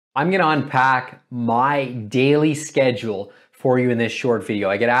I'm going to unpack my daily schedule for you in this short video.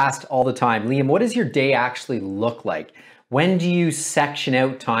 I get asked all the time, Liam, what does your day actually look like? When do you section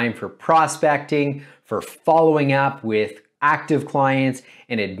out time for prospecting, for following up with active clients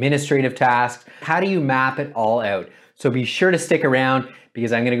and administrative tasks? How do you map it all out? So be sure to stick around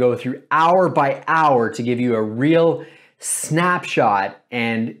because I'm going to go through hour by hour to give you a real snapshot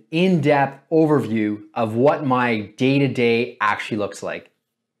and in-depth overview of what my day-to-day actually looks like.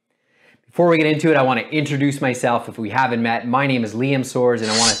 Before we get into it, I want to introduce myself if we haven't met. My name is Liam Soares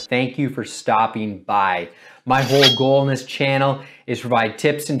and I want to thank you for stopping by. My whole goal in this channel is to provide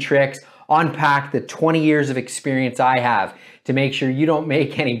tips and tricks, unpack the 20 years of experience I have to make sure you don't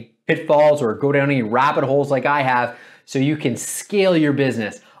make any pitfalls or go down any rabbit holes like I have so you can scale your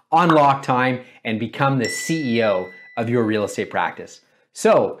business, unlock time, and become the CEO of your real estate practice.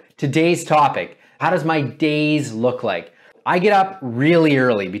 So today's topic, how does my days look like? I get up really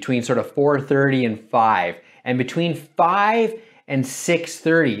early, between sort of 4:30 and 5. And between 5 and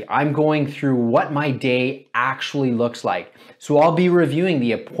 6:30, I'm going through what my day actually looks like. So I'll be reviewing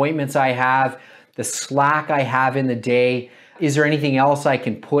the appointments I have, the slack I have in the day. Is there anything else I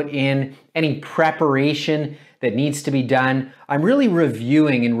can put in? Any preparation that needs to be done? I'm really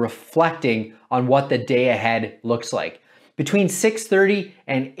reviewing and reflecting on what the day ahead looks like. Between 6:30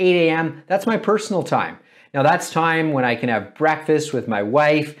 and 8 a.m., that's my personal time. Now that's time when I can have breakfast with my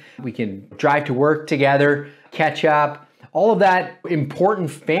wife, we can drive to work together, catch up, all of that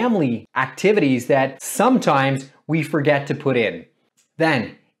important family activities that sometimes we forget to put in.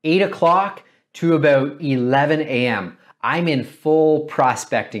 Then 8 o'clock to about 11 a.m., I'm in full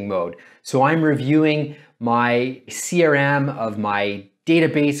prospecting mode. So I'm reviewing my CRM of my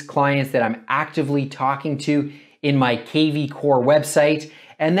database clients that I'm actively talking to in my KV Core website.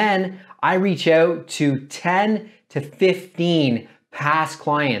 And then I reach out to 10 to 15 past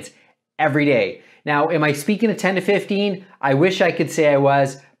clients every day. Now, am I speaking to 10 to 15? I wish I could say I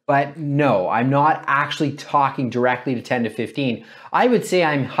was, but no, I'm not actually talking directly to 10 to 15. I would say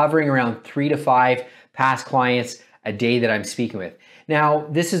I'm hovering around 3 to 5 past clients a day that I'm speaking with. Now,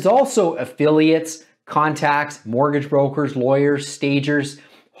 this is also affiliates, contacts, mortgage brokers, lawyers, stagers,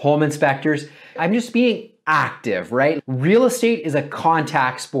 home inspectors. I'm just being active, right? Real estate is a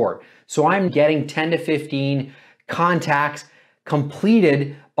contact sport. So I'm getting 10 to 15 contacts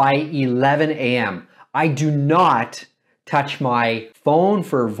completed by 11 a.m. I do not touch my phone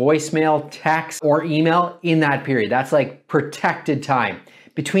for voicemail, text, or email in that period. That's like protected time.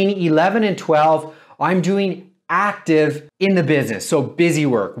 Between 11 and 12, I'm doing active in the business. So busy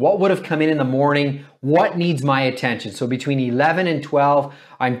work. What would have come in the morning? What needs my attention? So between 11 and 12,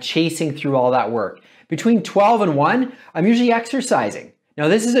 I'm chasing through all that work. Between 12 and 1, I'm usually exercising. Now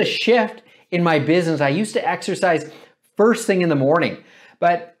this is a shift in my business. I used to exercise first thing in the morning,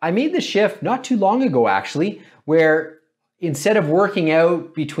 but I made the shift not too long ago actually, where instead of working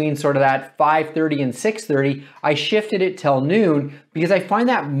out between sort of that 5:30 and 6:30, I shifted it till noon because I find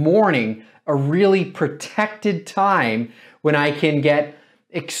that morning a really protected time when I can get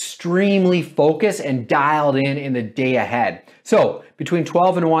extremely focused and dialed in the day ahead. So between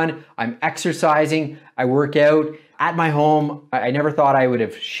 12 and 1, I'm exercising, I work out at my home. I never thought I would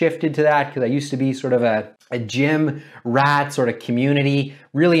have shifted to that because I used to be sort of a gym rat sort of community,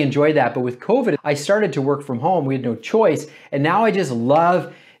 really enjoyed that. But with COVID, I started to work from home. We had no choice. And now I just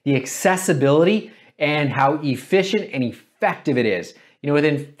love the accessibility and how efficient and effective it is. You know,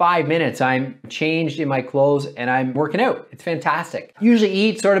 within 5 minutes, I'm changed in my clothes and I'm working out. It's fantastic. Usually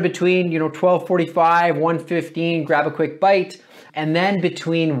eat sort of between, 12:45, 1:15, grab a quick bite. And then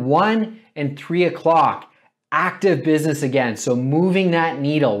between 1 and 3 o'clock, active business again. So moving that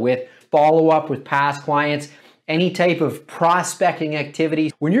needle with follow-up with past clients, any type of prospecting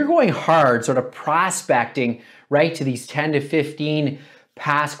activities. When you're going hard, sort of prospecting, right, to these 10 to 15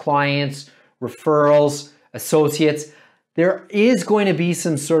 past clients, referrals, associates, there is going to be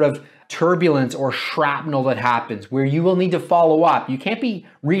some sort of turbulence or shrapnel that happens where you will need to follow up. You can't be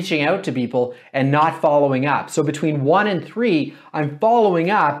reaching out to people and not following up. So between 1 and 3, I'm following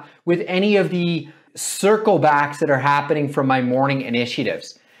up with any of the circle backs that are happening from my morning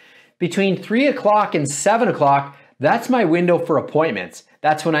initiatives. Between 3 o'clock and 7 o'clock, that's my window for appointments.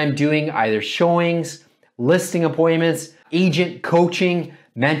 That's when I'm doing either showings, listing appointments, agent coaching,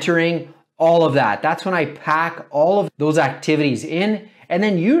 mentoring, all of that. That's when I pack all of those activities in. And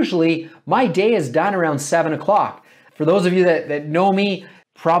then usually my day is done around 7 o'clock. For those of you that know me,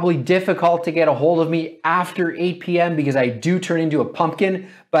 probably difficult to get a hold of me after 8 p.m. because I do turn into a pumpkin.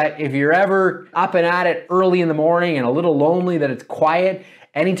 But if you're ever up and at it early in the morning and a little lonely that it's quiet,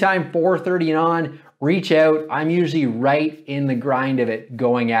 anytime 4:30 and on, reach out. I'm usually right in the grind of it,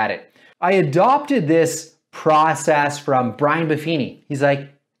 going at it. I adopted this process from Brian Buffini. He's like,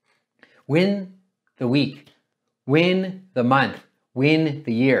 win the week, win the month, win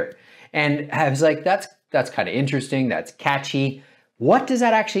the year. And I was like, that's kind of interesting. That's catchy. What does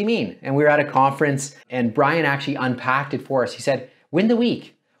that actually mean? And we were at a conference and Brian actually unpacked it for us. He said, win the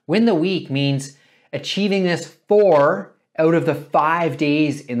week. Win the week means achieving this 4 out of the 5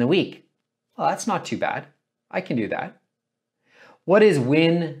 days in the week. Well, that's not too bad. I can do that. What is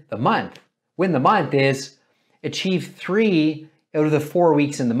win the month? Win the month is achieve 3 out of the 4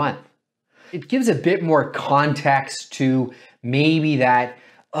 weeks in the month. It gives a bit more context to maybe that,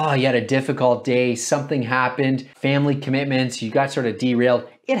 oh, you had a difficult day, something happened, family commitments, you got sort of derailed.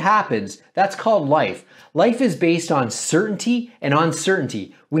 It happens. That's called life. Life is based on certainty and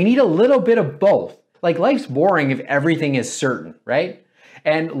uncertainty. We need a little bit of both. Like life's boring if everything is certain, right?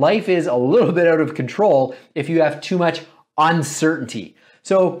 And life is a little bit out of control if you have too much uncertainty.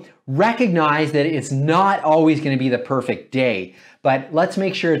 So recognize that it's not always going to be the perfect day, but let's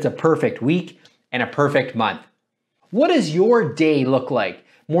make sure it's a perfect week and a perfect month. What does your day look like?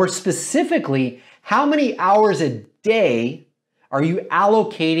 More specifically, how many hours a day are you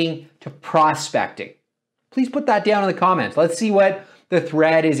allocating to prospecting? Please put that down in the comments. Let's see what the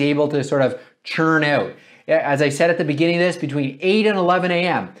thread is able to sort of churn out. As I said at the beginning of this, between 8 and 11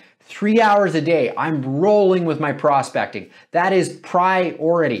 a.m., 3 hours a day, I'm rolling with my prospecting. That is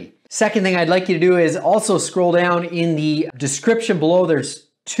priority. Second thing I'd like you to do is also scroll down in the description below. There's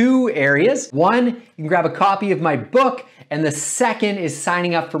 2 areas. One, you can grab a copy of my book, and the second is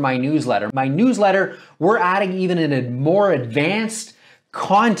signing up for my newsletter. My newsletter, we're adding even in a more advanced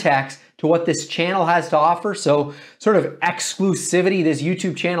context to what this channel has to offer. So sort of exclusivity. This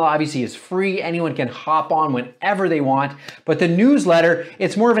YouTube channel obviously is free. Anyone can hop on whenever they want. But the newsletter,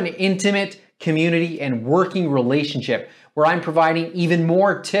 it's more of an intimate community and working relationship where I'm providing even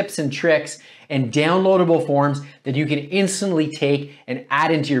more tips and tricks and downloadable forms that you can instantly take and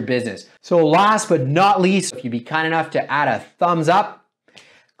add into your business. So last but not least, if you'd be kind enough to add a thumbs up,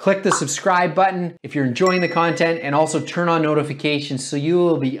 click the subscribe button if you're enjoying the content, and also turn on notifications so you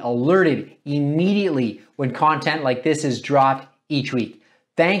will be alerted immediately when content like this is dropped each week.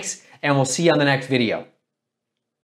 Thanks, and we'll see you on the next video.